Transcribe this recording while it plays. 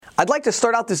I'd like to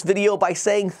start out this video by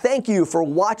saying thank you for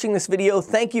watching this video.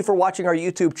 Thank you for watching our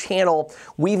YouTube channel.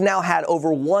 We've now had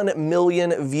over 1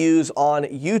 million views on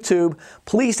YouTube.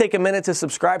 Please take a minute to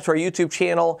subscribe to our YouTube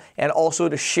channel and also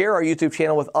to share our YouTube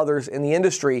channel with others in the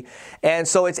industry. And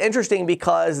so it's interesting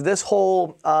because this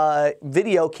whole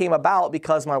video came about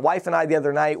because my wife and I the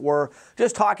other night were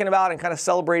just talking about and kind of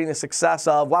celebrating the success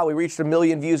of, wow, we reached 1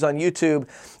 million views on YouTube.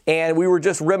 And we were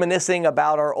just reminiscing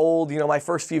about our old, my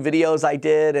first few videos I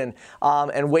did and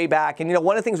way back. And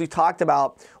one of the things we talked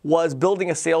about was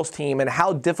building a sales team and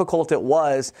how difficult it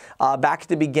was back at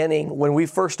the beginning when we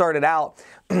first started out.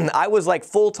 I was like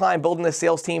full-time building the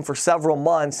sales team for several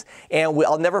months, and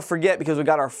I'll never forget because we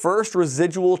got our first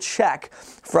residual check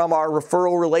from our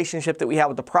referral relationship that we had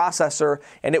with the processor,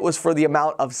 and it was for the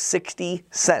amount of 60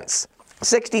 cents.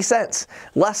 60 cents,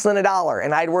 less than $1.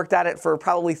 And I'd worked at it for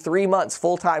probably 3 months,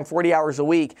 full-time, 40 hours a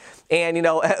week. And, it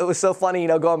was so funny,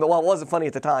 well, it wasn't funny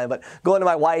at the time, but going to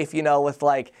my wife, with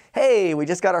like, hey, we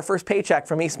just got our first paycheck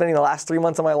from me spending the last 3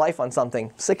 months of my life on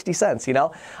something, 60 cents,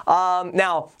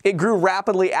 Now, it grew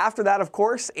rapidly after that, of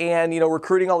course, and,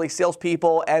 recruiting all these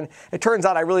salespeople. And it turns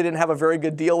out I really didn't have a very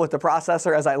good deal with the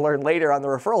processor, as I learned later on the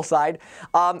referral side.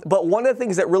 But one of the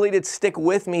things that really did stick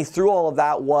with me through all of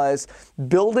that was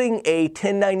building a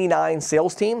 1099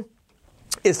 sales team.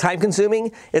 It's time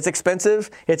consuming, it's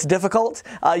expensive, it's difficult.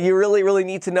 You really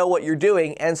need to know what you're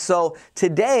doing. And so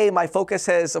today my focus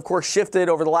has of course shifted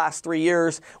over the last 3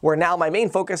 years, where now my main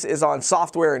focus is on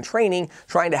software and training,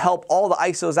 trying to help all the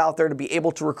ISOs out there to be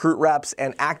able to recruit reps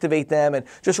and activate them, and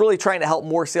just really trying to help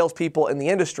more salespeople in the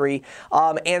industry.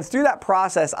 And through that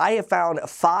process, I have found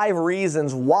 5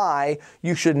 reasons why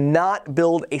you should not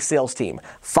build a sales team.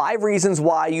 5 reasons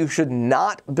why you should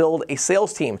not build a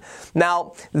sales team.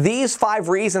 Now, these 5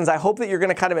 reasons, I hope that you're going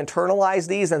to kind of internalize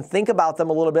these and think about them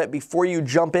a little bit before you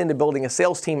jump into building a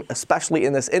sales team, especially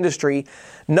in this industry.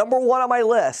 Number 1 on my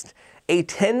list, a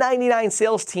 1099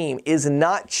 sales team is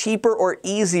not cheaper or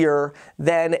easier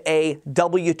than a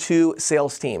W-2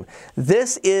 sales team.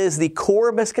 This is the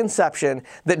core misconception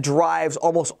that drives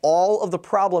almost all of the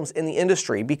problems in the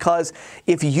industry, because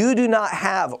if you do not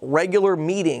have regular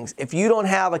meetings, if you don't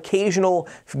have occasional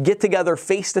get-together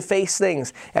face-to-face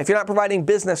things, if you're not providing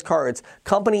business cards,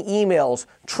 company emails,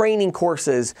 training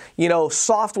courses,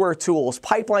 software tools,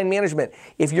 pipeline management,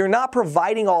 if you're not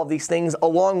providing all of these things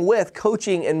along with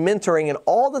coaching and mentoring and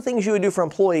all the things you would do for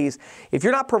employees, if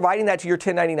you're not providing that to your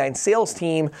 1099 sales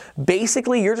team,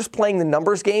 basically you're just playing the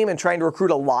numbers game and trying to recruit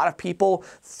a lot of people,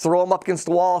 throw them up against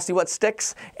the wall, see what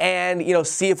sticks, and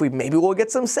see if maybe we'll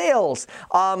get some sales.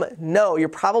 No, you're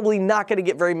probably not going to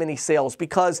get very many sales,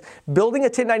 because building a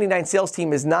 1099 sales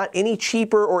team is not any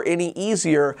cheaper or any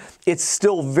easier. It's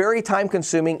still very time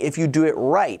consuming if you do it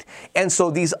right. And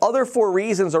so these other 4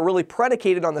 reasons are really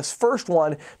predicated on this first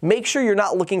one. Make sure you're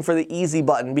not looking for the easy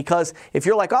button, because if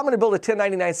you're like, I'm going to build a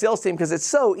 1099 sales team because it's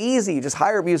so easy, you just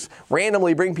hire, you just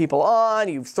randomly bring people on,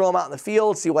 you throw them out in the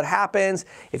field, see what happens.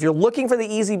 If you're looking for the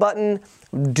easy button,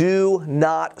 do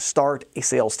not start a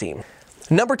sales team.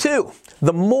 Number 2,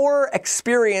 the more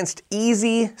experienced,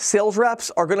 easy sales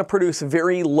reps are going to produce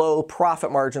very low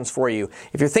profit margins for you.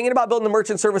 If you're thinking about building a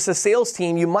merchant services sales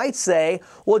team, you might say,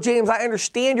 well, James, I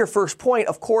understand your first point.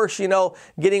 Of course,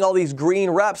 getting all these green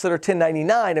reps that are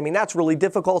 1099, that's really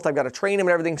difficult. I've got to train them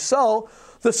and everything. So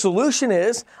the solution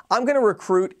is I'm going to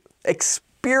recruit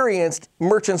experienced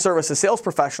merchant services sales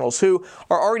professionals who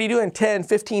are already doing 10,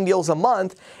 15 deals a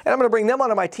month, and I'm going to bring them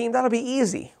onto my team. That'll be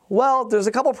easy. Well, there's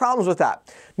a couple problems with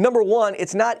that. Number 1,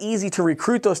 it's not easy to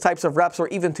recruit those types of reps or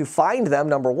even to find them,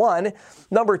 number 1.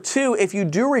 Number 2, if you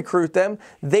do recruit them,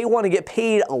 they want to get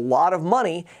paid a lot of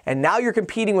money, and now you're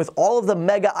competing with all of the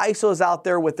mega ISOs out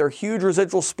there with their huge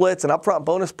residual splits and upfront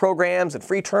bonus programs and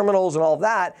free terminals and all of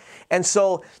that. And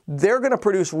so they're going to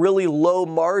produce really low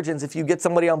margins if you get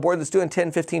somebody on board that's doing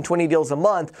 10, 15, 20 deals a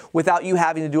month without you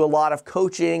having to do a lot of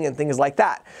coaching and things like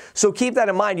that. So keep that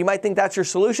in mind. You might think that's your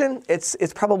solution. It's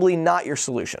probably not your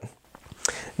solution.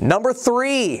 Number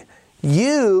 3,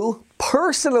 you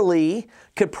personally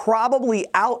could probably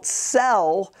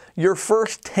outsell your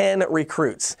first 10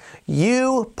 recruits.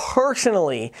 You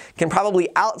personally can probably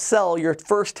outsell your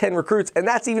first 10 recruits, and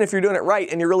that's even if you're doing it right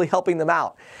and you're really helping them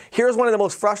out. Here's one of the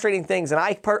most frustrating things, and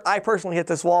I personally hit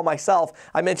this wall myself.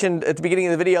 I mentioned at the beginning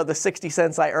of the video the 60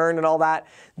 cents I earned and all that.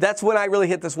 That's when I really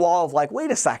hit this wall of like,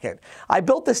 wait a second. I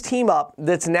built this team up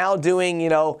that's now doing,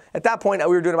 at that point we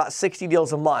were doing about 60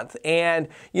 deals a month. And,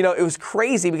 it was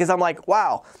crazy because I'm like,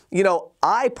 wow,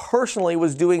 I personally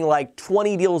was doing like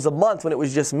 20 deals a month when it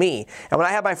was just me. And when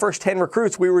I had my first 10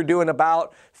 recruits, we were doing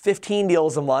about 15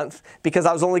 deals a month because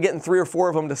I was only getting 3 or 4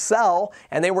 of them to sell,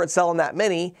 and they weren't selling that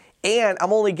many. and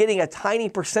I'm only getting a tiny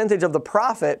percentage of the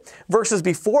profit versus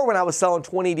before when I was selling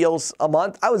 20 deals a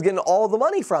month, I was getting all the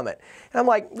money from it. And I'm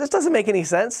like, this doesn't make any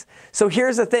sense. So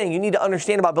here's the thing you need to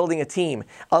understand about building a team.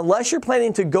 Unless you're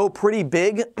planning to go pretty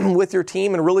big with your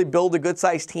team and really build a good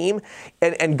sized team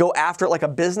and go after it like a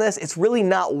business, it's really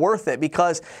not worth it,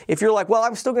 because if you're like, well,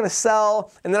 I'm still going to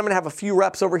sell and then I'm going to have a few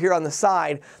reps over here on the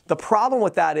side, the problem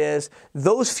with that is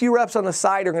those few reps on the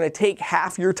side are going to take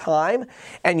half your time,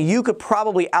 and you could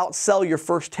probably outsell your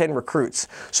first 10 recruits.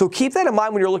 So keep that in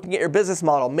mind when you're looking at your business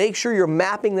model. Make sure you're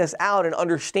mapping this out and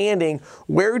understanding,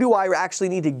 where do I actually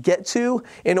need to get to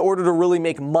in order to really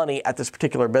make money at this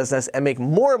particular business and make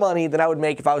more money than I would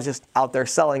make if I was just out there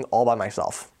selling all by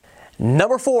myself.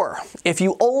 Number 4, if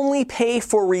you only pay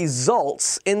for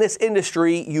results in this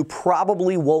industry, you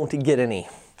probably won't get any.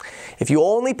 If you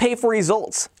only pay for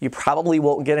results, you probably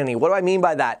won't get any. What do I mean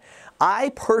by that?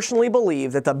 I personally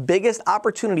believe that the biggest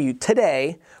opportunity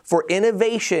today for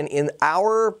innovation in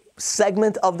our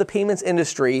segment of the payments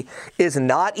industry is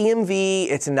not EMV,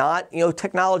 it's not,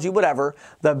 technology, whatever.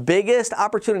 The biggest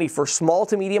opportunity for small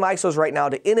to medium ISOs right now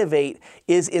to innovate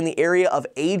is in the area of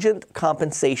agent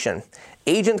compensation.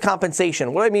 Agent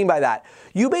compensation. What do I mean by that?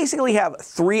 You basically have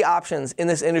 3 options in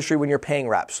this industry when you're paying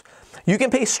reps. You can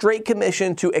pay straight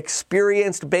commission to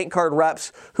experienced bank card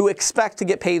reps who expect to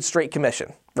get paid straight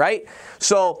commission, right?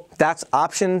 So that's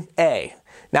option A.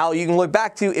 Now you can look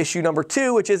back to issue number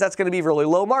 2, which is that's going to be really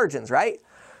low margins, right?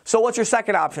 So what's your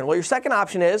second option? Well, your second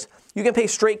option is you can pay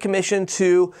straight commission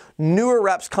to newer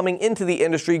reps coming into the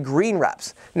industry, green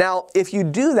reps. Now, if you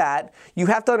do that, you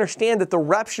have to understand that the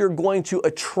reps you're going to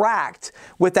attract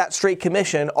with that straight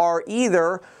commission are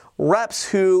either reps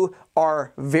who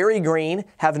are very green,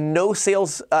 have no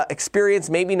sales experience,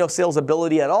 maybe no sales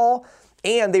ability at all,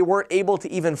 and they weren't able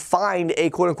to even find a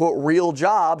quote-unquote real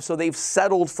job, so they've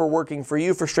settled for working for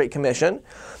you for straight commission.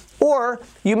 Or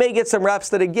you may get some reps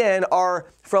that, again, are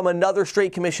from another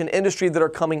straight commission industry that are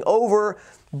coming over.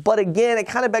 But again, it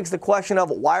kind of begs the question of,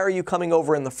 why are you coming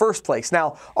over in the first place?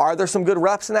 Now, are there some good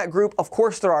reps in that group? Of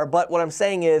course there are. But what I'm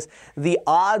saying is the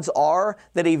odds are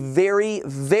that a very,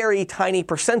 very tiny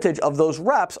percentage of those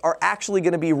reps are actually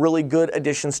going to be really good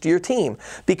additions to your team.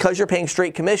 Because you're paying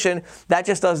straight commission, that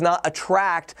just does not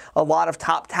attract a lot of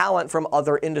top talent from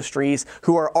other industries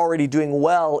who are already doing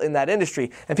well in that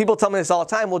industry. And people tell me this all the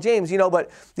time, well, James,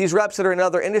 but these reps that are in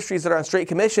other industries that are on straight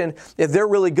commission, if they're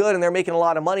really good and they're making a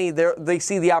lot of money, they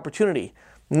see the opportunity.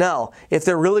 No, if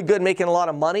they're really good making a lot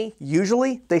of money,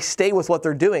 usually they stay with what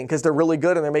they're doing because they're really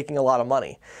good and they're making a lot of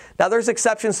money. Now there's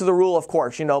exceptions to the rule, of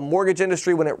course. Mortgage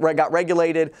industry, when it got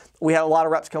regulated, we had a lot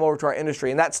of reps come over to our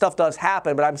industry, and that stuff does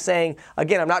happen. But I'm saying,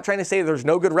 again, I'm not trying to say there's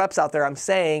no good reps out there. I'm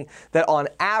saying that on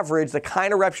average, the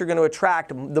kind of reps you're going to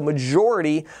attract, the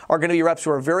majority are going to be reps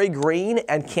who are very green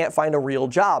and can't find a real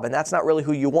job, and that's not really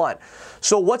who you want.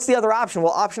 So what's the other option?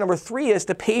 Well, option number 3 is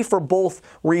to pay for both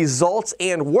results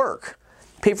and work.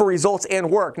 Pay for results and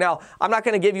work. Now, I'm not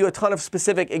going to give you a ton of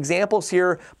specific examples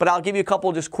here, but I'll give you a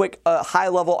couple just quick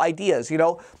high-level ideas.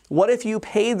 What if you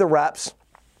pay the reps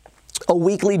a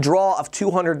weekly draw of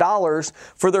 $200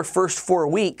 for their first 4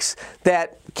 weeks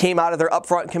that came out of their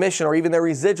upfront commission or even their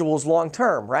residuals long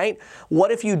term, right?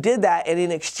 What if you did that and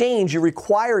in exchange you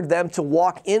required them to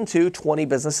walk into 20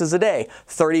 businesses a day,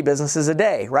 30 businesses a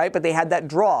day, right? But they had that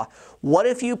draw. What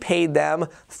if you paid them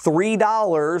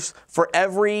 $3 for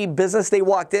every business they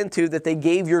walked into that they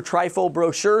gave your TriFold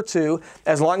brochure to,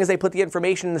 as long as they put the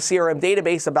information in the CRM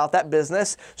database about that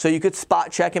business, so you could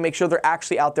spot check and make sure they're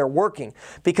actually out there working?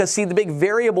 Because see, the big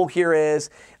variable here is,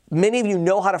 many of you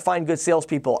know how to find good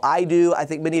salespeople. I do. I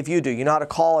think many of you do. You know how to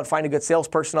call and find a good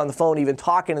salesperson on the phone. Even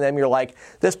talking to them, you're like,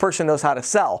 this person knows how to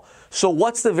sell. So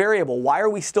what's the variable? Why are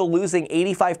we still losing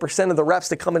 85% of the reps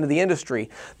that come into the industry?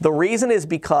 The reason is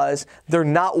because they're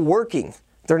not working.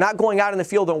 They're not going out in the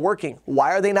field and working.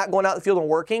 Why are they not going out in the field and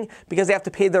working? Because they have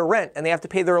to pay their rent, and they have to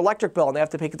pay their electric bill, and they have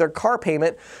to pay their car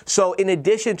payment. So in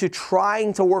addition to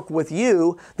trying to work with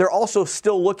you, they're also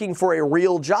still looking for a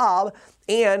real job,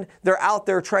 and they're out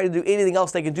there trying to do anything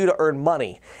else they can do to earn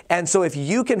money. And so if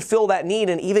you can fill that need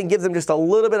and even give them just a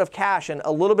little bit of cash and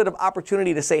a little bit of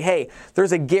opportunity to say, hey,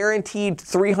 there's a guaranteed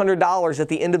 $300 at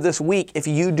the end of this week if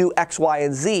you do X, Y,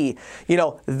 and Z,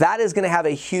 that is going to have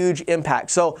a huge impact.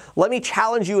 So let me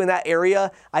challenge you in that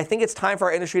area. I think it's time for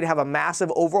our industry to have a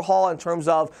massive overhaul in terms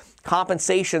of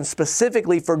compensation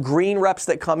specifically for green reps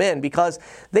that come in, because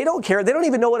they don't care. They don't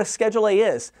even know what a Schedule A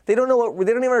is. They don't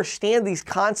even understand these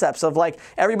concepts of like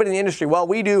everybody in the industry. Well,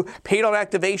 we do paid on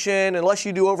activation unless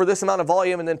you do over this amount of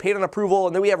volume, and then paid on approval,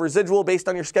 and then we have residual based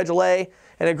on your Schedule A.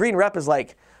 And a green rep is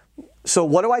like, So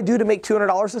what do I do to make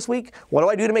 $200 this week? What do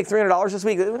I do to make $300 this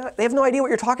week? They have no idea what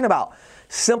you're talking about.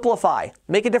 Simplify.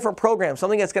 Make a different program,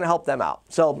 something that's going to help them out.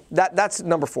 So that's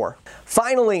number 4.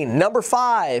 Finally, number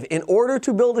 5, in order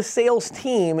to build a sales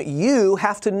team, you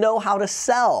have to know how to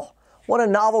sell. What a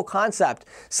novel concept.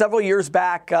 Several years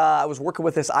back, I was working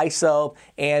with this ISO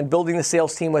and building the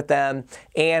sales team with them.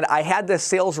 And I had this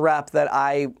sales rep that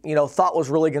I thought was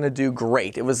really going to do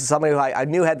great. It was somebody who I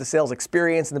knew had the sales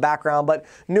experience in the background, but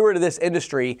newer to this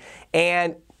industry.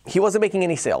 And he wasn't making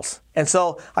any sales. And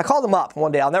so I called him up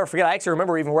one day. I'll never forget. I actually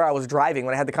remember even where I was driving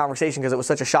when I had the conversation because it was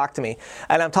such a shock to me.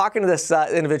 And I'm talking to this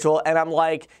individual and I'm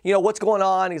like, what's going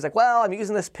on? He's like, well, I'm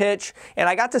using this pitch. And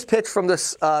I got this pitch from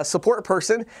this support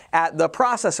person at the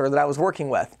processor that I was working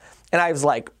with. And I was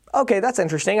like, okay, that's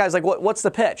interesting. I was like, what's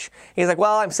the pitch? He's like,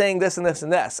 well, I'm saying this and this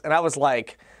and this. And I was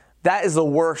like, that is the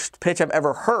worst pitch I've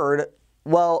ever heard.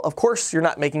 Well, of course you're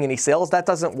not making any sales. That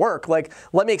doesn't work. Like,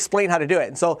 let me explain how to do it.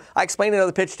 And so I explained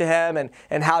another pitch to him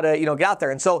and how to, get out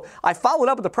there. And so I followed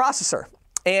up with the processor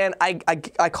and I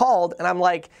called and I'm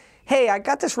like, hey, I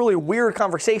got this really weird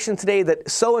conversation today that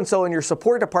so-and-so in your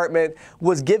support department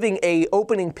was giving a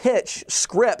opening pitch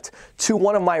script to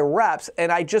one of my reps.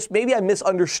 And maybe I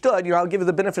misunderstood. I'll give you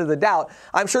the benefit of the doubt.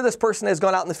 I'm sure this person has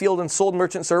gone out in the field and sold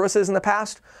merchant services in the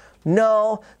past.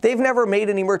 No, they've never made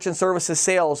any merchant services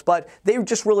sales, but they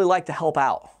just really like to help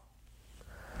out.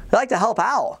 They like to help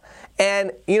out.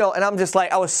 And, and I'm just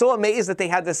like, I was so amazed that they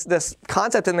had this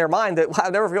concept in their mind that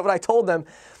I'll never forget what I told them.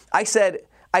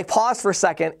 I paused for a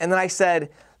second and then I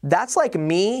said, that's like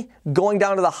me going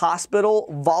down to the hospital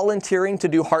volunteering to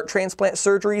do heart transplant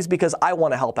surgeries because I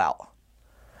want to help out.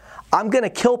 I'm going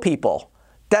to kill people.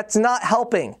 That's not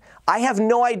helping. I have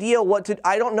no idea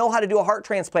I don't know how to do a heart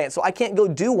transplant, so I can't go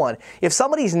do one. If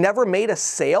somebody's never made a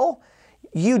sale,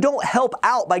 you don't help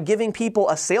out by giving people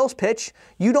a sales pitch.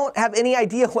 You don't have any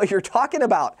idea what you're talking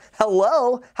about.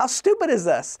 Hello? How stupid is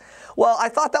this? Well, I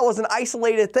thought that was an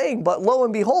isolated thing, but lo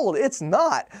and behold, it's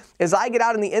not. As I get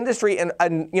out in the industry and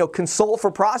consult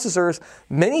for processors,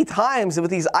 many times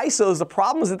with these ISOs, the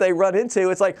problems that they run into,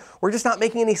 it's like, we're just not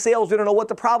making any sales. We don't know what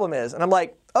the problem is. And I'm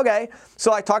like, okay.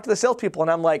 So I talk to the salespeople and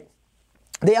I'm like,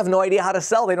 they have no idea how to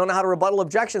sell. They don't know how to rebuttal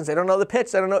objections. They don't know the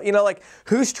pitch. They don't know,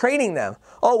 who's training them?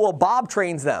 Oh, well, Bob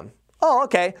trains them. Oh,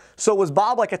 okay. So was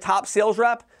Bob like a top sales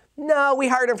rep? No, we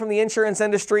hired him from the insurance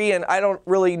industry, and I don't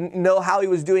really know how he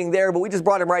was doing there, but we just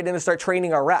brought him right in to start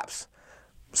training our reps.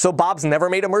 So Bob's never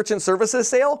made a merchant services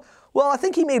sale? Well, I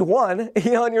think he made one,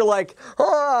 and you're like,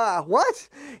 what?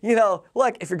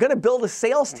 Look, if you're going to build a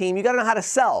sales team, you got to know how to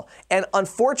sell. And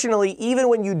unfortunately, even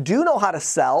when you do know how to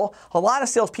sell, a lot of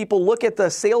salespeople look at the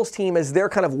sales team as their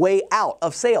kind of way out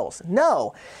of sales.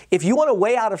 No, if you want a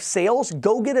way out of sales,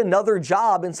 go get another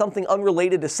job in something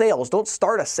unrelated to sales. Don't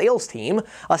start a sales team.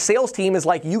 A sales team is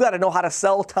like, you got to know how to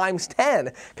sell times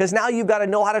 10, because now you've got to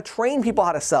know how to train people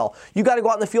how to sell. You got to go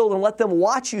out in the field and let them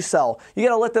watch you sell. You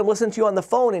got to let them listen to you on the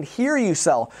phone and hear you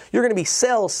sell. You're going to be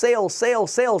sales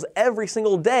every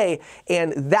single day,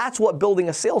 and that's what building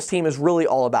a sales team is really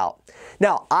all about.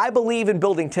 Now, I believe in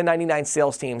building 1099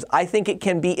 sales teams. I think it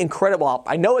can be incredible.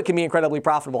 I know it can be incredibly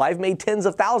profitable. I've made tens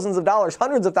of thousands of dollars,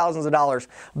 hundreds of thousands of dollars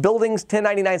building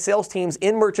 1099 sales teams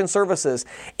in merchant services.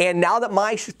 And now that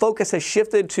my focus has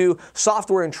shifted to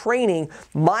software and training,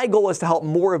 my goal is to help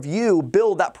more of you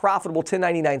build that profitable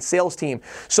 1099 sales team.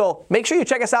 So make sure you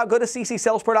check us out. Go to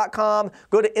ccsalespro.com,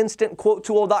 go to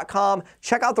instantquotetool.com,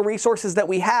 check out the resources that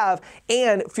we have,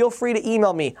 and feel free to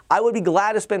email me. I would be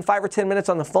glad to spend 5 or 10 minutes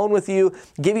on the phone with you,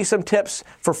 give you some tips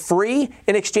for free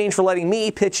in exchange for letting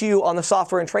me pitch you on the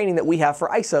software and training that we have for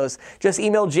ISOs. Just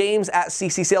email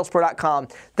james@ccsalespro.com.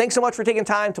 Thanks so much for taking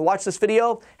time to watch this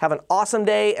video. Have an awesome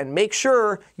day, and make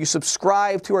sure you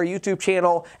subscribe to our YouTube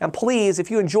channel. And please,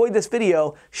 if you enjoyed this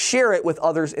video, share it with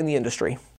others in the industry.